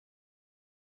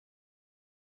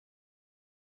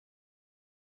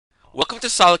Welcome to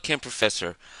SolidCAM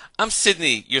Professor. I'm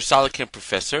Sydney, your SolidCAM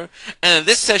Professor, and in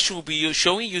this session we'll be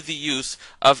showing you the use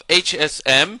of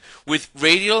HSM with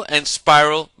radial and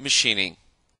spiral machining.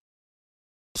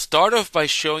 We'll start off by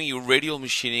showing you radial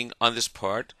machining on this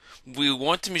part. We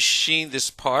want to machine this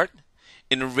part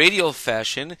in a radial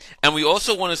fashion, and we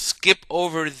also want to skip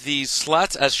over these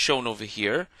slots as shown over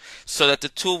here so that the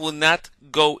tool will not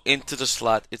go into the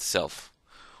slot itself.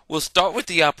 We'll start with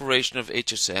the operation of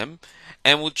HSM,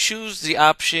 and we'll choose the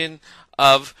option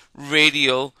of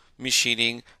radial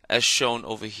machining as shown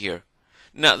over here.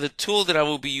 Now the tool that I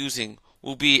will be using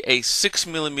will be a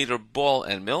 6mm ball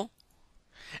end mill,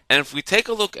 and if we take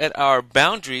a look at our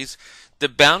boundaries, the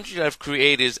boundary that I've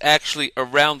created is actually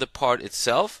around the part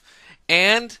itself,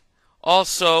 and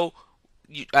also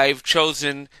I've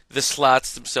chosen the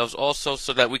slots themselves also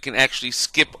so that we can actually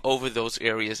skip over those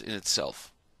areas in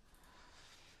itself.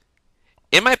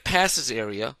 In my passes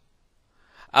area,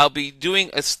 I'll be doing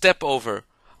a step over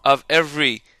of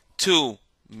every 2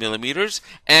 millimeters,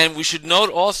 and we should note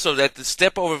also that the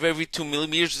step over of every 2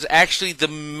 millimeters is actually the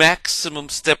maximum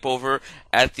step over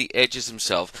at the edges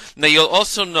themselves. Now you'll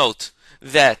also note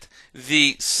that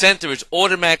the center is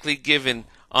automatically given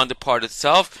on the part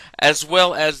itself, as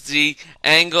well as the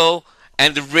angle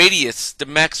and the radius, the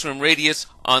maximum radius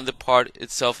on the part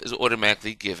itself is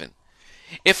automatically given.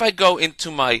 If I go into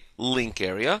my link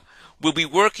area, we'll be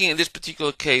working in this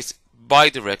particular case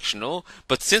bidirectional,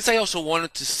 but since I also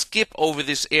wanted to skip over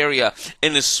this area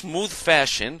in a smooth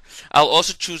fashion, I'll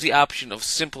also choose the option of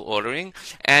simple ordering,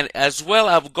 and as well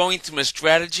I'm going to my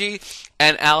strategy,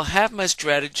 and I'll have my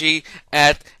strategy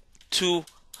at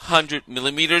 200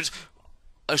 millimeters,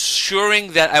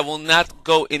 assuring that I will not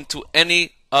go into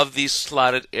any of these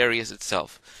slotted areas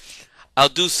itself. I'll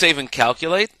do save and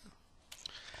calculate.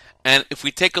 And if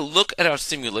we take a look at our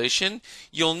simulation,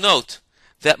 you'll note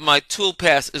that my tool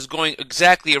pass is going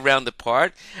exactly around the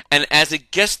part, and as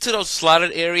it gets to those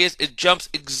slotted areas, it jumps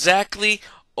exactly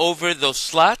over those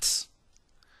slots,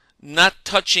 not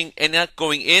touching and not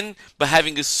going in, but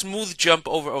having a smooth jump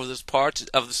over those parts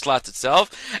of the slots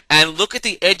itself. And look at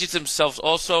the edges themselves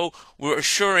also. We're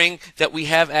assuring that we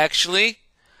have actually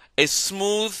a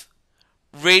smooth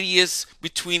radius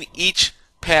between each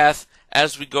path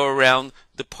as we go around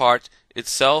the part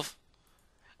itself,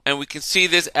 and we can see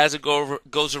this as it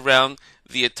goes around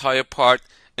the entire part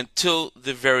until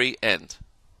the very end.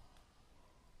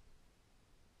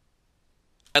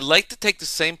 I'd like to take the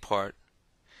same part,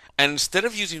 and instead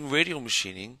of using radial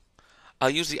machining, I'll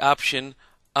use the option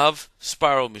of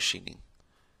spiral machining.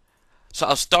 So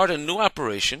I'll start a new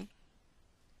operation.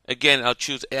 Again, I'll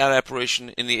choose add operation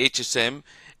in the HSM,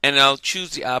 and I'll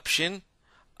choose the option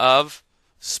of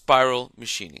spiral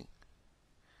machining.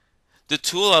 The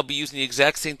tool, I'll be using the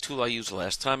exact same tool I used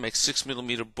last time, my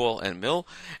 6mm ball end mill,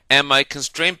 and my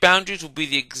constraint boundaries will be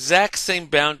the exact same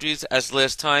boundaries as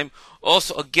last time.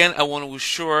 Also, again, I want to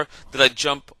ensure that I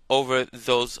jump over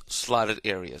those slotted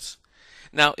areas.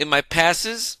 Now, in my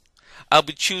passes, I'll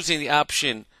be choosing the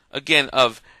option, again,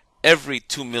 of every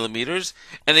 2 millimeters,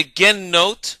 and again,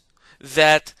 note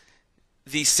that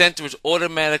the center is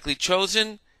automatically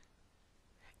chosen,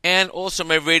 and also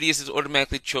my radius is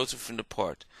automatically chosen from the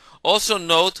part. Also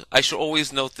note, I should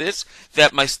always note this,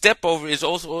 that my step over is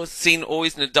also seen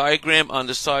always in the diagram on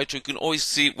the side, so you can always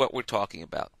see what we're talking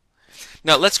about.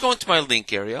 Now let's go into my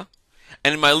link area,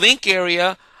 and in my link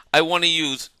area I want to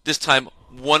use this time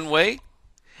one way,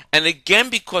 and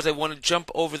again because I want to jump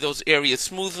over those areas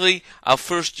smoothly, I'll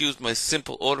first use my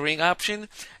simple ordering option,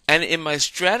 and in my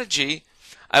strategy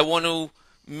I want to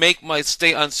make my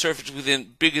stay on surface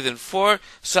within bigger than 4,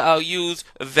 so I'll use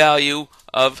a value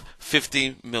of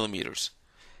 50 millimeters.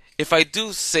 If I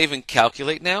do save and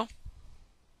calculate now,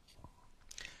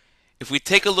 if we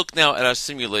take a look now at our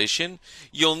simulation,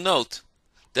 you'll note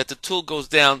that the tool goes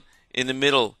down in the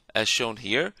middle as shown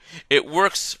here. It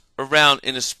works around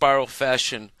in a spiral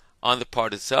fashion on the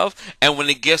part itself, and when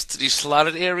it gets to these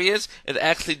slotted areas, it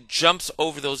actually jumps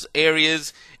over those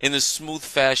areas in a smooth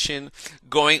fashion,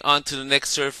 going onto the next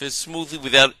surface smoothly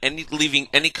without leaving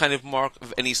any kind of mark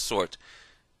of any sort.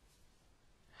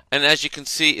 And as you can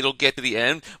see, it'll get to the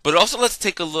end. But also let's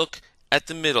take a look at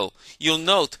the middle. You'll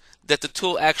note that the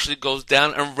tool actually goes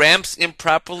down and ramps in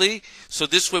properly, so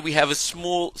this way we have a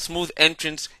smooth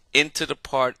entrance into the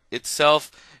part itself,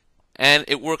 and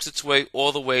it works its way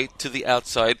all the way to the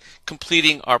outside,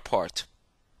 completing our part.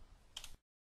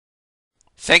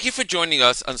 Thank you for joining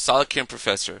us on SolidCAM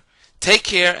Professor. Take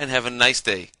care and have a nice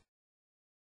day.